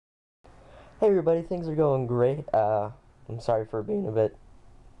Hey everybody, things are going great. I'm sorry for being a bit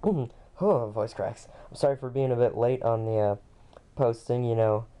oh, voice cracks. I'm sorry for being a bit late on the posting,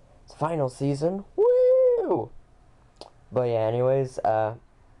 it's final season. Woo! But yeah, anyways, I'm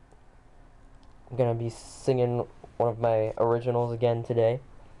gonna be singing one of my originals again today.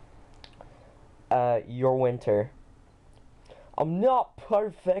 Your Winter. I'm not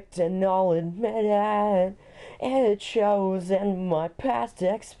perfect and I'll admit it. It shows in my past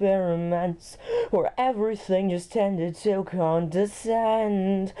experiments where everything just tended to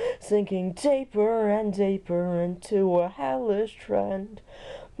condescend, sinking deeper and deeper into a hellish trend.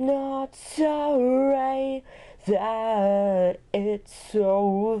 Not sorry that it's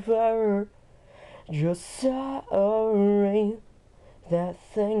over, just sorry that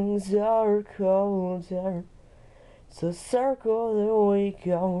things are colder. It's a circle that we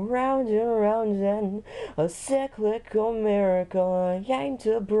go round and round in, a cyclical miracle I aim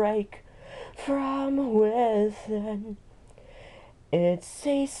to break from within. It's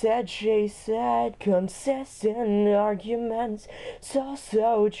he said, she said, consistent arguments,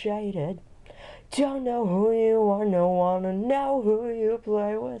 so jaded. Don't know who you are, no wanna know who you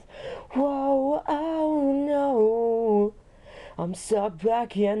play with. Whoa, oh no, I'm stuck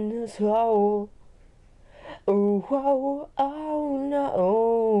back in this hole. Oh, oh, oh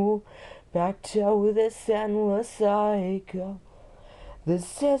no, back to this endless cycle.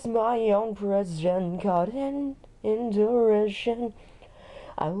 This is my own prison, caught in derision.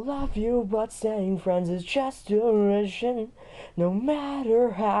 I love you, but staying friends is just derision. No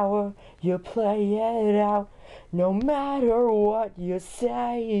matter how you play it out, no matter what you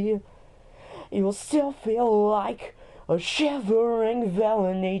say, you'll still feel like a shivering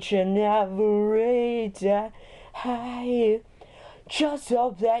villain each and every day. Hey, just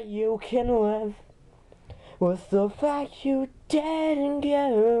hope that you can live with the fact you didn't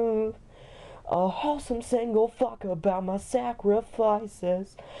give a wholesome single fuck about my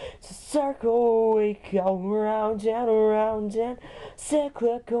sacrifices. It's a circle we go round and round in,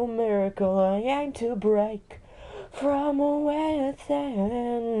 cyclical miracle I aim to break from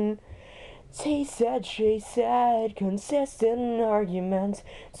within. He said, she said, consistent arguments,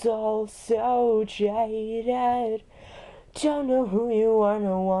 it's all so jaded. Don't know who you are,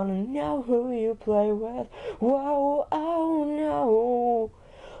 no wanna know who you play with. Whoa, oh no,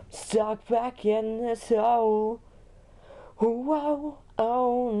 stuck back in this hole. Whoa,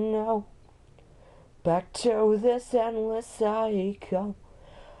 oh no, back to this endless cycle.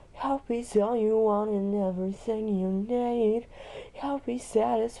 Hope he's all you want and everything you need. Hope he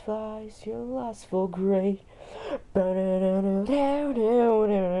satisfies your lustful greed. I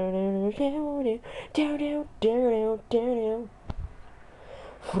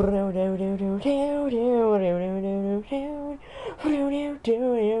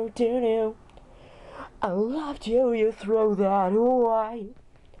loved you, you throw that away.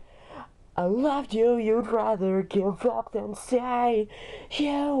 I loved you, you'd rather give up than stay.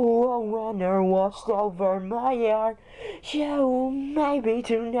 You, a runner, washed over my heart. You, maybe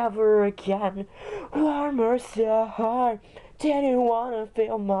to never again. Warmer still heart, didn't wanna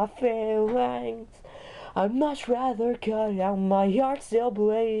feel my feelings. I'd much rather cut out my heart still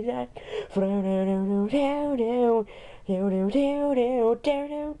bleeding.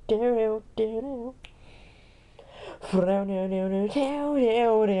 It's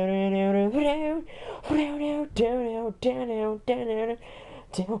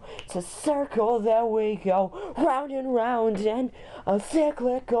a circle that we go round and round in, a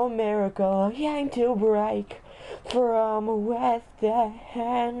cyclical miracle I aim to break from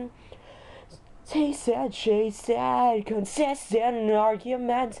within. He said, she said, consistent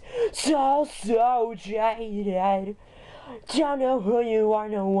arguments, so jaded. Don't know who you are,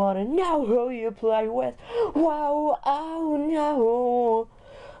 no wanna know who you play with. Whoa, oh no,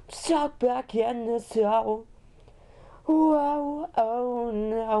 I'm stuck back in this hole. Whoa, oh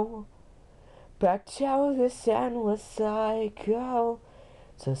no, back to this endless cycle.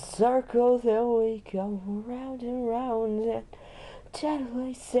 It's a circle that we go round and round in,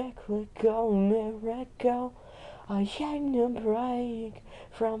 deadly cyclical miracle I aim to break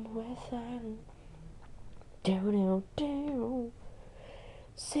from within. Do.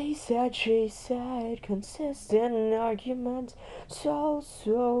 She said, consistent arguments, so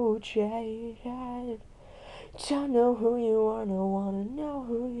jaded. Don't know who you are, no wanna know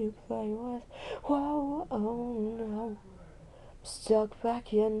who you play with. Whoa, oh no, I'm stuck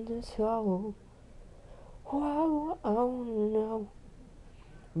back in this hole. Whoa, oh no,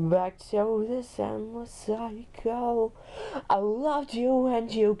 back to this endless cycle. I loved you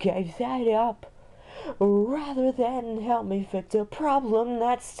and you gave that up. rather than help me fix a problem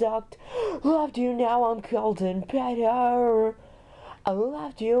that sucked. Loved you, now I'm cold and bitter. I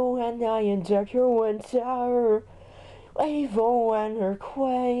loved you and I endured your winter. Even when you're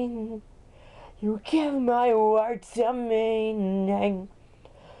queen, you give my words a meaning.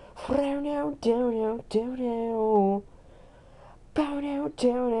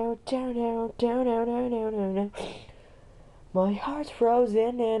 My heart's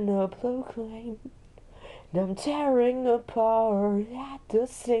frozen in a blue flame. I'm tearing apart at the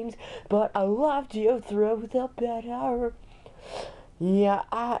seams, but I loved you through the bitter. Yeah,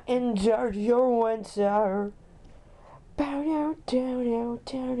 I endured your winter.